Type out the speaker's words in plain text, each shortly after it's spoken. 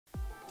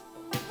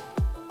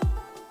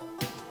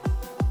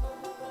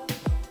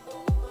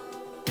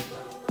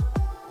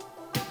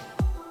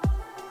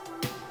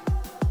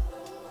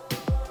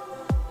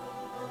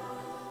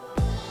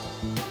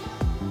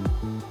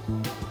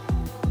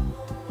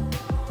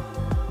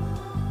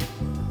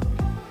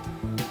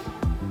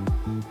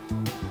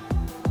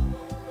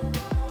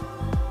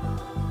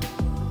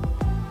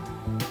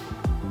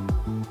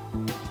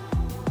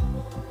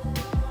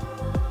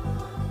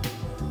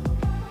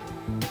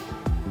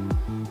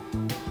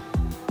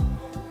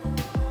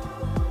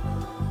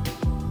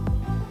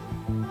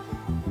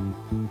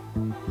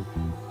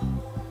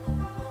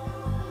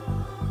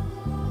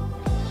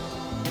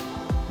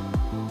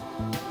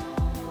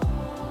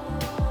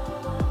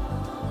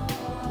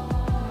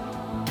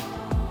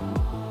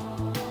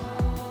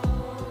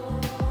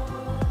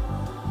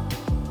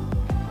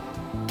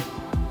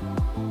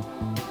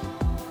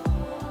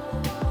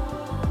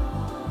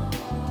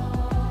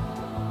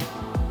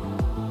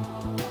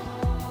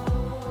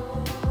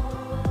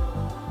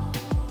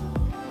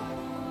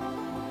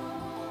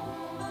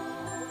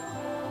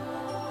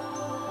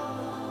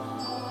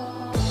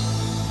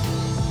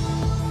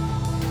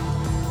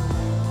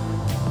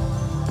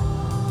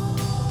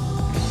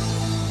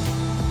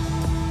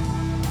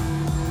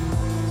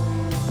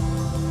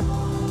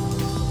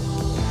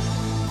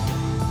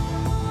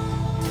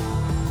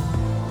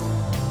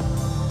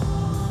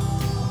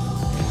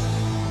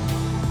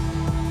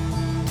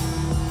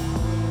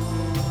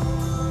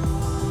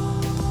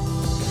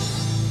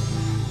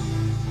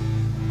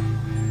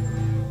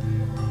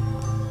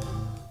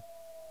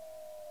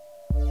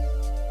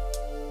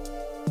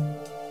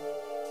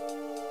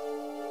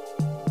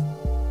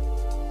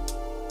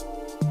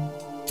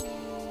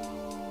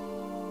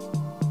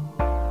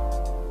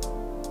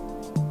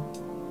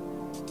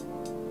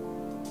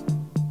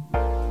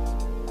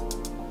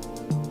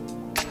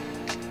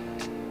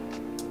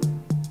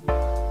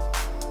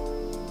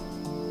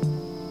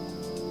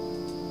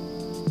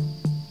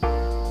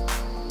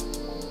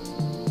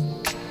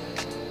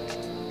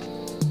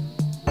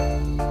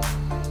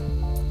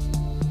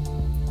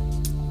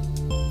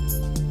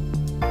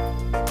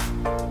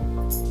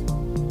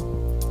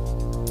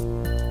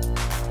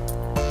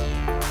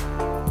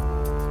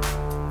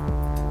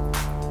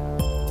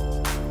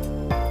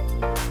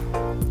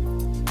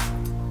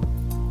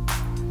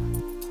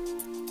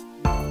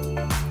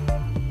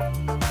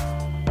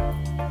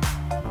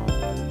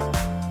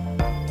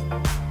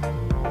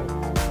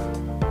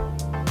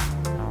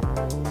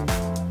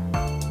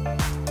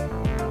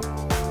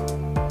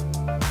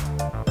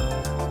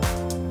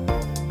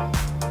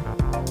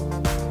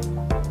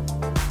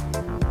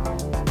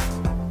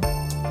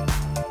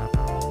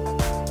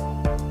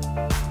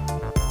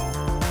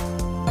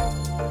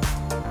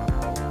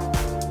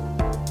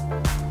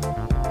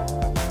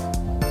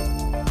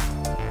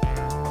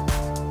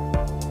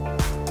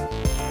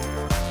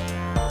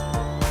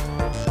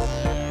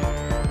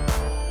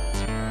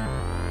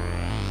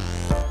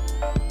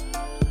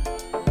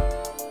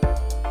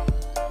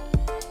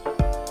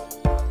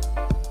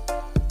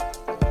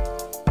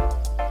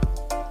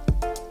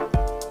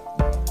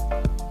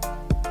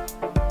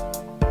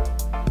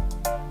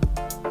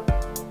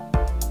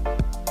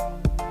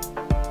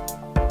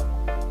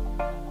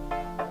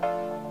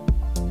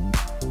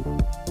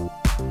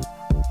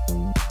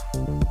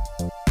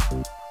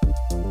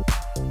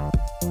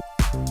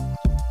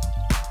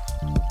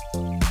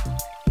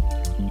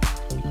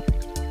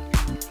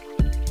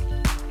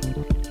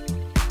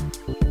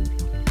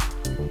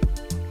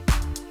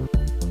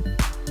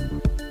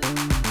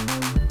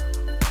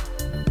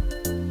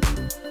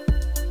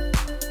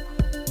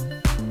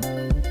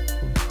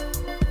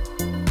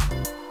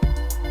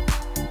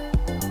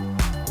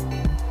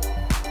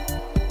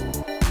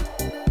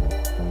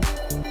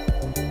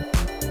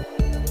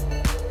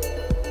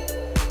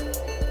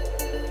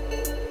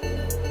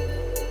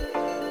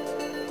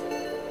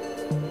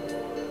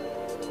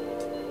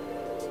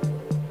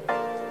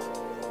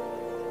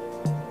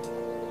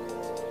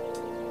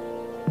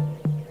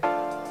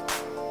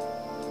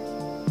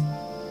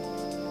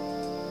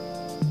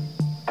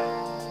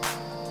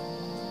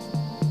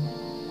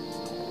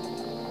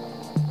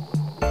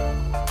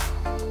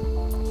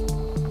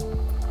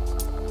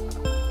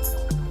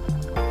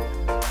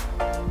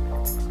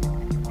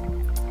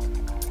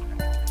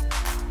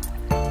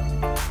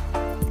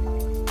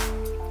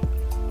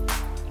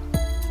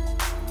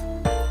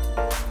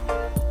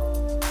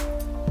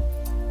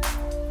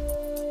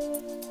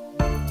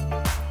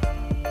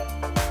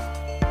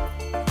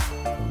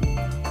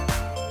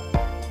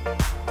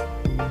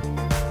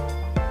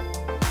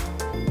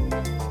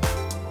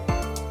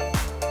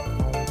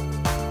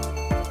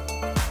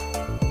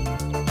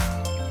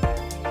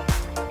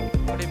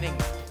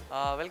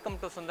welcome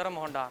to Sundaram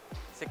Honda,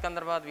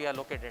 Sikandrabad we are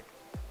located.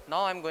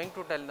 Now I am going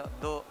to tell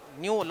the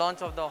new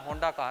launch of the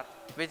Honda car,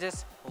 which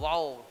is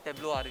wow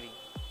WRV.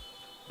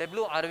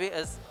 WRV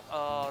is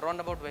a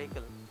roundabout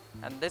vehicle,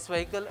 and this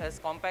vehicle is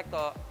compact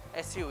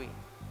SUV.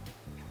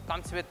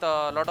 Comes with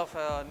a lot of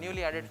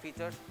newly added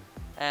features,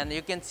 and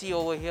you can see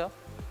over here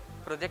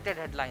projected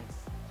headlights.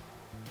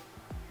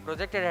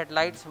 Projected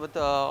headlights with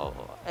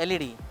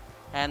LED,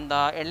 and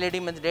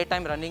LED means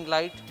daytime running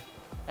light,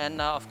 and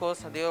of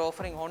course they are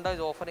offering, Honda is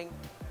offering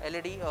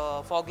LED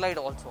fog light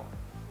also.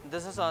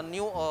 This is a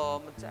new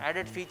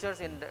added features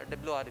in the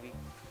WRV.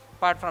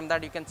 Apart from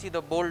that, you can see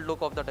the bold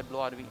look of the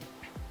WRV,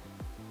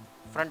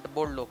 front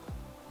bold look.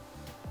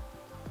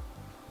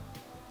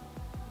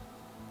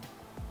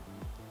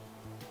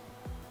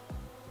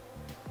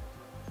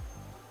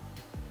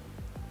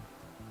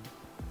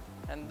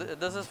 And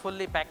this is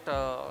fully packed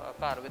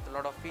car with a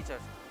lot of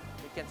features.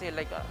 You can see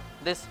like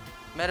this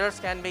mirrors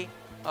can be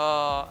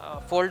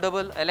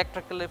foldable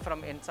electrically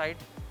from inside.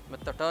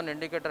 With the turn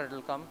indicator it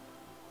will come.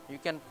 You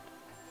can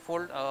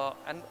fold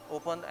and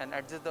open and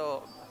adjust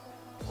the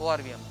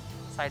ORVM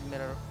side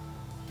mirror.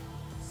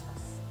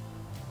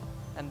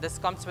 And this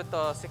comes with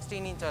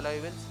 16-inch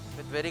alloy wheels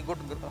with very good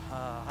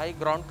high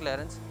ground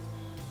clearance.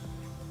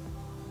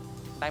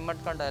 Diamond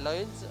cut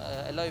alloy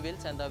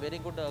wheels and a very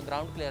good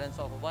ground clearance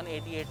of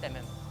 188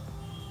 mm,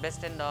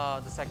 best in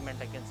the segment,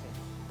 I can say.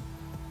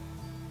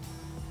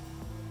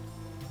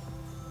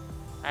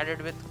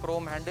 Added with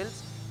chrome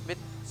handles with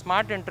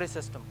smart entry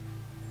system,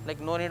 like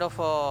no need of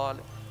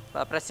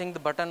pressing the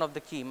button of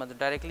the key.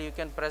 Directly you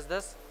can press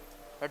this,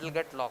 it will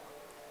get locked.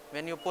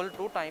 When you pull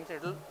 2 times,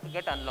 it will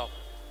get unlocked.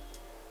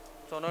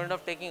 So no need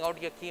of taking out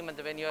your key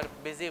when you are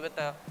busy with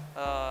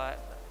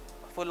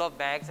full of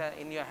bags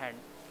in your hand.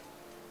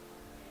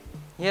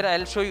 Here I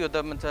will show you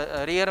the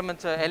rear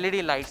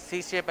LED lights,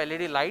 C-shape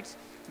LED lights,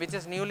 which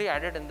is newly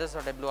added in this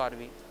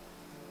WRV.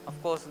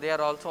 Of course, they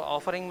are also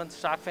offering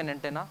shark fin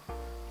antenna,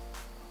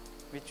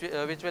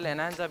 which will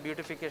enhance the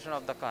beautification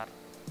of the car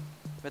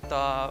with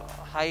a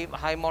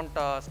high mount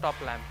stop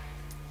lamp.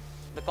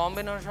 The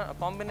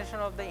combination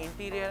of the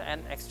interior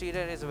and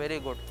exterior is very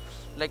good.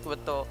 Like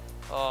with the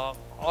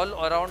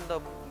all around the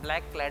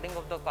black cladding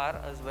of the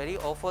car is very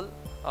awful.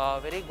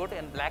 Very good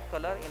in black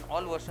color in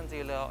all versions,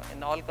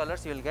 in all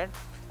colors you will get,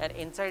 and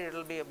inside it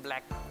will be a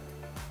black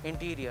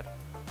interior,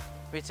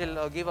 which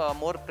will give a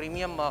more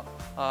premiumness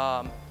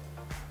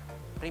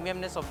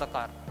of the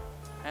car.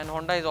 And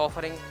Honda is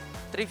offering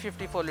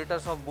 354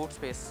 liters of boot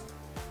space,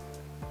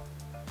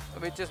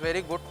 which is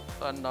very good,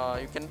 and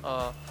you can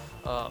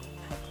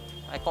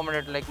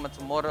accommodate like much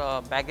more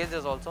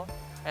baggages also.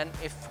 And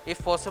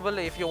if possible,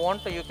 if you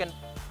want, you can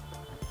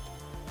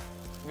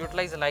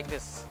utilize like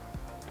this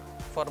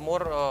for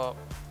more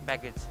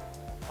baggage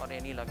or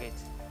any luggage.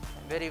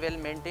 Very well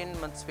maintained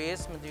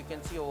space, you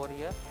can see over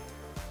here,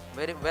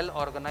 very well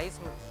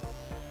organized,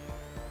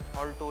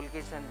 all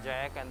toolkits and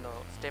jack and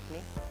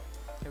stepney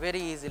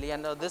very easily.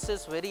 And this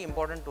is very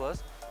important to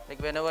us,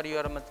 like whenever you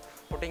are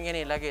putting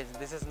any luggage,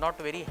 this is not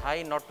very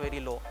high, not very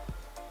low.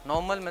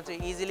 Normal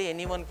easily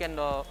anyone can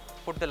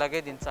put the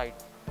luggage inside.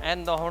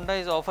 And the Honda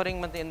is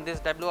offering in this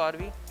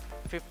WRV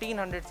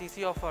 1500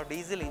 cc of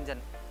diesel engine,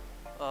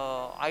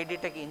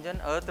 ADITITV engine,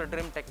 earth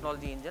trim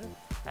technology engine,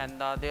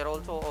 and they are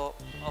also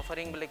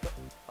offering like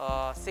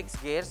 6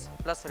 gears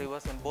plus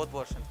reverse in both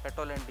versions,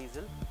 petrol and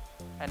diesel.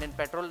 And in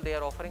petrol they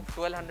are offering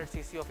 1200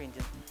 cc of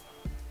engine.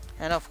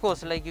 And of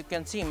course, like you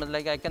can see,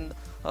 like I can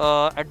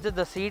adjust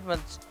the seat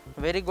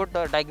very good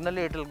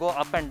diagonally, it will go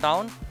up and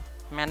down.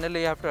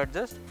 Manually you have to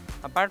adjust.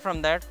 Apart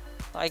from that,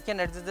 I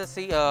can adjust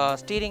the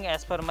steering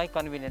as per my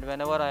convenience.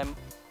 Whenever I am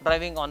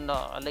driving on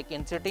like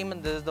in city,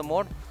 this is the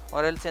mode,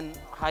 or else in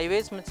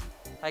highways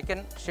I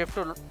can shift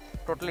to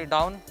totally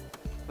down.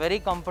 Very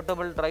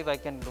comfortable drive I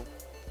can do,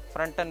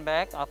 front and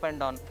back, up and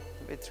down,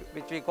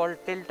 which we call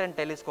tilt and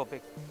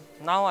telescopic.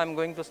 Now I am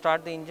going to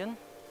start the engine.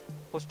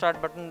 Push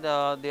start button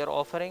they are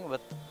offering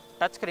with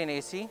touchscreen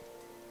AC.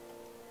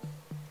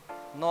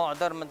 No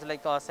other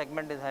like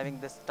segment is having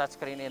this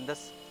touchscreen in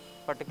this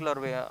particular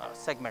way,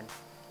 segment.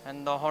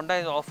 And the Honda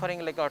is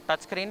offering like a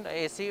touchscreen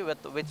AC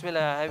with which will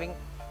having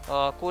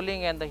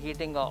cooling and the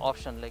heating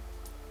option, like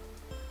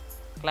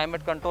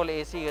climate control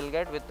AC you will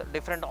get with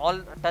different all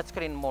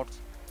touchscreen modes.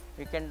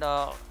 You can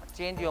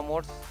change your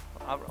modes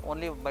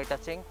only by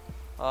touching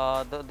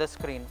the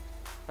screen.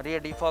 Rear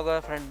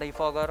defogger, front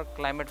defogger,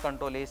 climate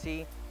control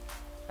AC,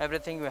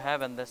 everything you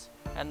have in this.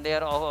 And they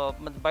are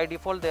by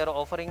default they are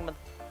offering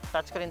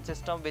touchscreen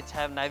system which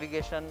have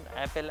navigation,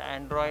 Apple,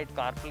 Android,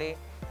 CarPlay,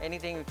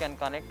 anything you can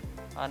connect,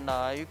 and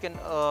you can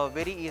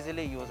very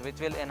easily use, which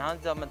will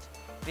enhance the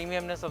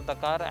premiumness of the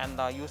car and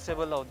the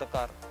usable of the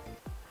car.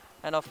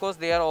 And of course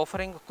they are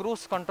offering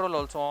cruise control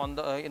also on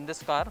the in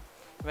this car.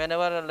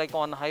 Whenever like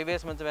on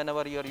highways,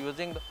 whenever you are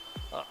using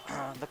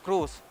the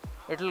cruise,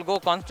 it will go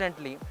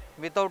constantly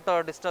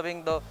without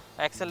disturbing the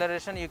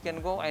acceleration. You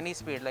can go any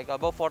speed, like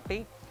above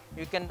 40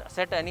 you can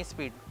set any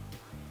speed,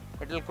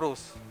 it will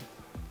cruise.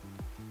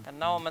 And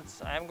now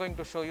I am going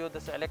to show you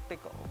this electric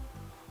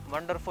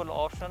wonderful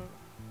option,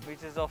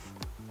 which is of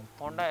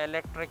Honda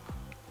electric,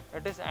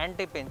 it is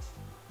anti-pinch.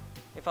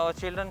 If our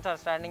children are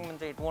standing,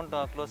 it won't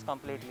close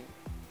completely.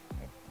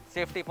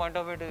 Safety point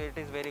of view, it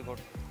is very good.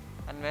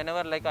 And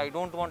whenever like I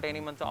don't want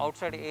any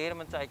outside air,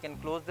 I can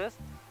close this.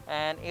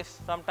 And if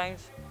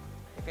sometimes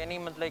if any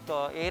like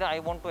air I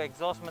want to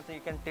exhaust,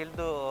 you can tilt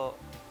the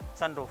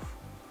sunroof.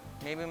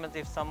 Maybe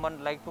if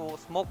someone like to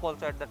smoke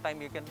also, at that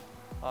time you can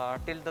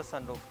tilt the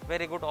sunroof.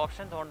 Very good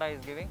options Honda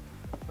is giving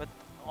with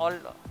all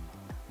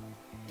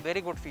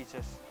very good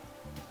features.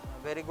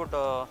 Very good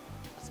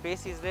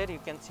space is there, you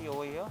can see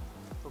over here,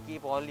 to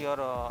keep all your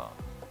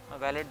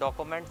valid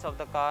documents of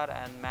the car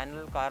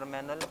and car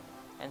manual,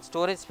 and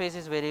storage space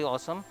is very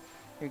awesome.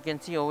 You can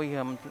see over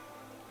here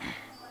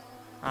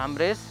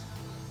armrest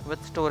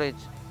with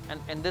storage, and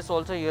in this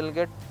also you will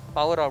get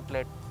power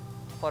outlet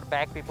for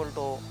back people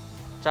to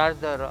charge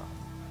their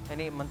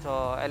any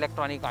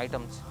electronic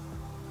items.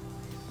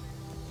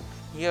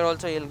 Here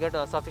also you will get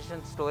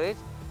sufficient storage.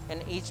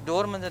 In each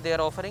door they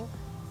are offering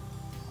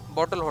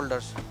bottle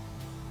holders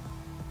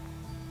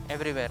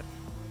everywhere,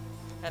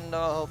 and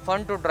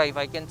fun to drive,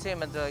 I can say.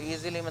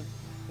 Easily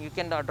you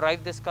can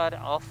drive this car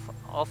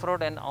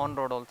off-road and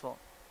on-road also,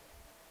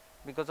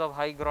 because of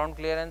high ground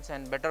clearance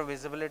and better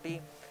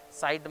visibility.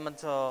 Side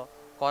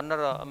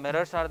corner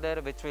mirrors are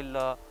there, which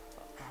will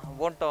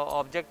won't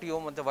object you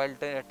while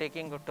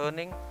taking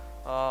turning,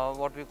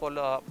 what we call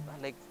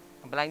like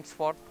blind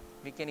spot.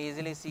 We can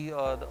easily see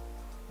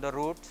the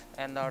routes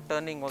and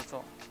turning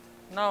also.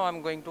 Now I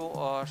am going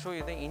to show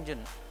you the engine,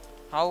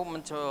 how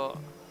much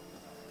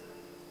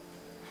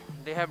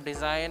they have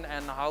designed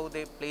and how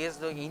they place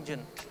the engine.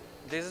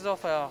 This is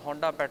of a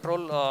Honda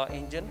petrol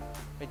engine,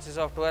 which is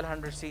of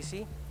 1200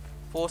 cc,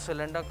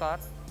 4-cylinder car,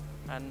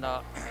 and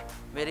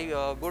very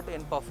good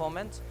in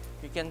performance.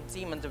 You can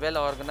see well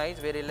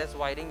organized, very less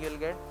wiring you will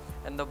get,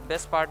 and the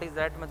best part is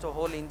that the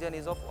whole engine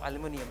is of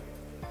aluminum,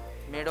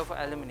 made of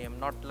aluminum,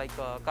 not like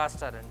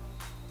cast iron.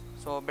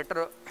 So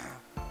better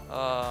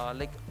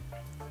like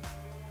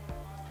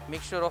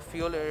mixture of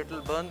fuel, it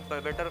will burn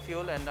better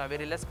fuel, and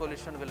very less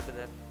pollution will be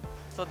there.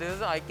 So this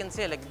is, I can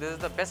say, like this is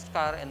the best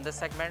car in this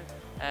segment,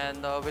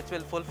 and which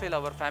will fulfill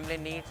our family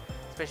needs.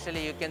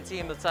 Especially you can see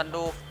in the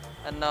sunroof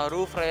and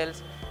roof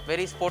rails,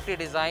 very sporty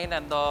design,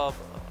 and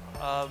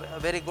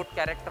very good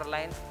character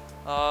lines,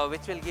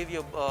 which will give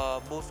you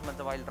boost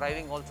while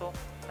driving also.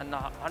 And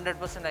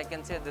 100% I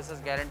can say this is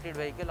guaranteed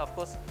vehicle. Of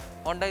course,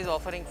 Honda is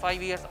offering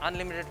 5 years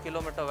unlimited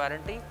kilometer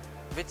warranty,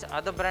 which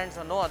other brands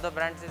or no other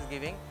brands is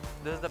giving.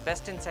 This is the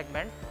best in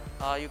segment,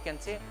 you can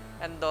say.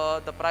 And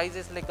the price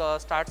is like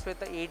starts with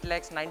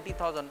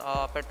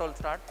 8,90,000 petrol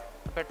start.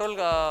 The petrol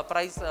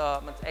price,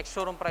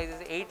 ex-showroom price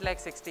is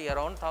 8,60,000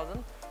 around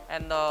 1,000,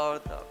 and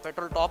the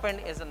petrol top end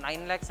is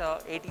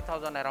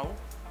 9,80,000 around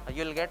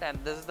you will get. And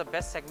this is the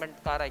best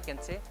segment car, I can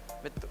say,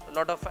 with a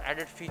lot of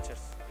added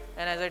features.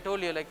 And as I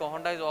told you, like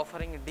Honda is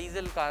offering a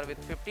diesel car with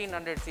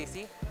 1500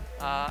 cc,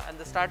 and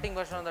the starting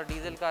version of the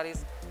diesel car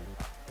is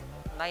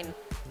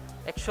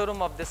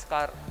ex-showroom of this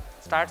car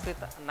starts with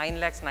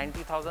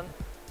 9,90,000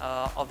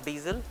 of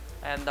diesel,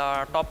 and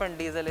the top end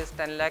diesel is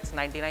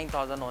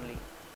 10,99,000 only.